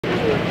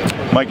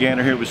Mike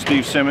Gander here with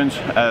Steve Simmons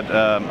at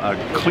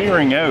a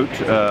clearing out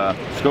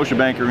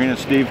Scotiabank Arena.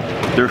 Steve,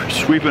 they're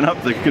sweeping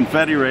up the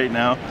confetti right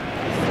now.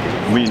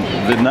 I mean,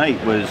 the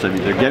night was,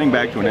 they're getting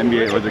back to an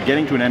NBA, or they're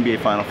getting to an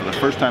NBA final for the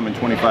first time in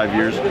 25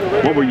 years.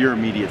 What were your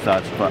immediate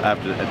thoughts at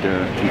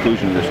the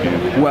conclusion of this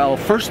game? Well,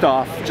 first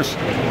off, just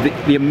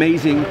the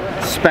amazing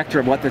specter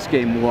of what this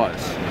game was.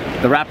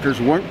 The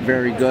Raptors weren't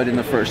very good in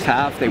the first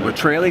half. They were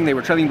trailing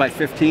by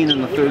 15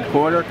 in the third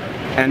quarter.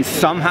 And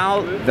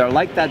somehow they're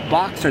like that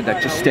boxer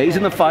that just stays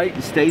in the fight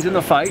and stays in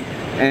the fight,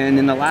 and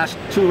in the last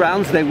two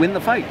rounds they win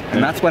the fight.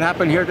 And that's what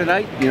happened here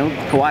tonight. You know,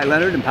 Kawhi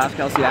Leonard and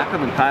Pascal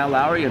Siakam and Kyle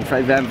Lowry and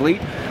Fred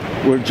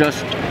VanVleet were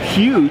just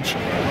huge.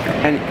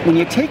 And when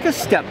you take a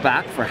step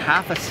back for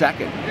half a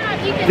second,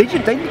 they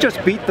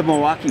just beat the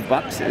Milwaukee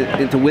Bucks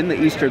to win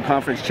the Eastern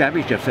Conference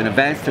Championships and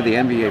advance to the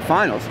NBA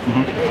Finals.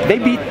 They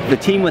beat the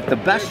team with the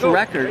best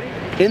record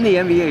in the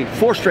NBA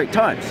 4 straight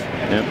times.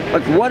 Yep.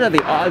 Like, what are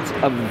the odds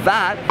of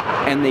that?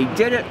 And they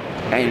did it.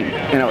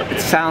 And you know,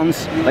 it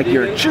sounds like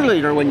you're a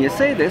cheerleader when you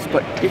say this,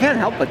 but you can't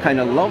help but kind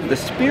of love the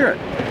spirit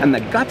and the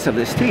guts of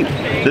this team.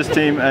 This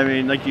team, I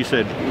mean, like you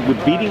said,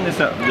 with beating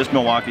this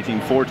Milwaukee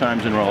team 4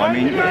 times in a row. I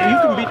mean, you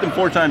can beat them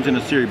 4 times in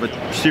a series,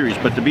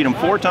 but to beat them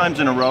 4 times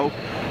in a row,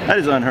 that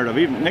is unheard of.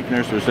 Even Nick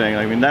Nurse was saying,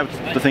 I mean, that's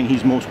the thing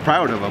he's most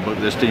proud of about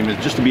this team,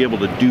 is just to be able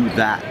to do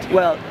that.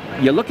 Well,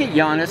 you look at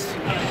Giannis,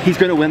 he's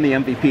going to win the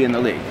MVP in the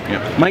league.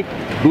 Yep. Mike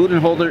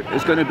Budenholzer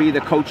is going to be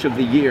the coach of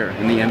the year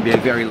in the NBA,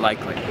 very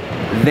likely.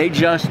 They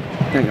just,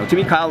 you know, to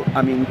me,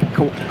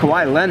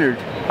 Kawhi Leonard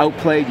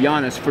outplayed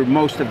Giannis for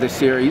most of the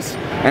series,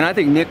 and I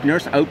think Nick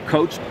Nurse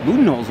outcoached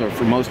Budenholzer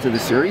for most of the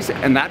series,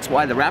 and that's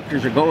why the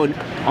Raptors are going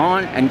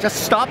on. And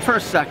just stop for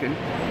a second.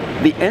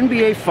 The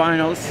NBA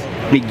Finals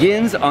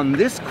begins on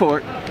this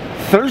court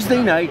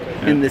Thursday night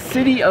in the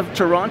city of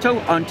Toronto,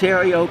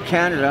 Ontario,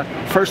 Canada.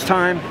 First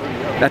time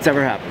that's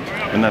ever happened.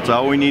 And that's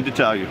all we need to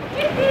tell you.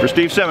 For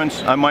Steve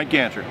Simmons, I'm Mike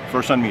Gander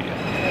for Sun Media.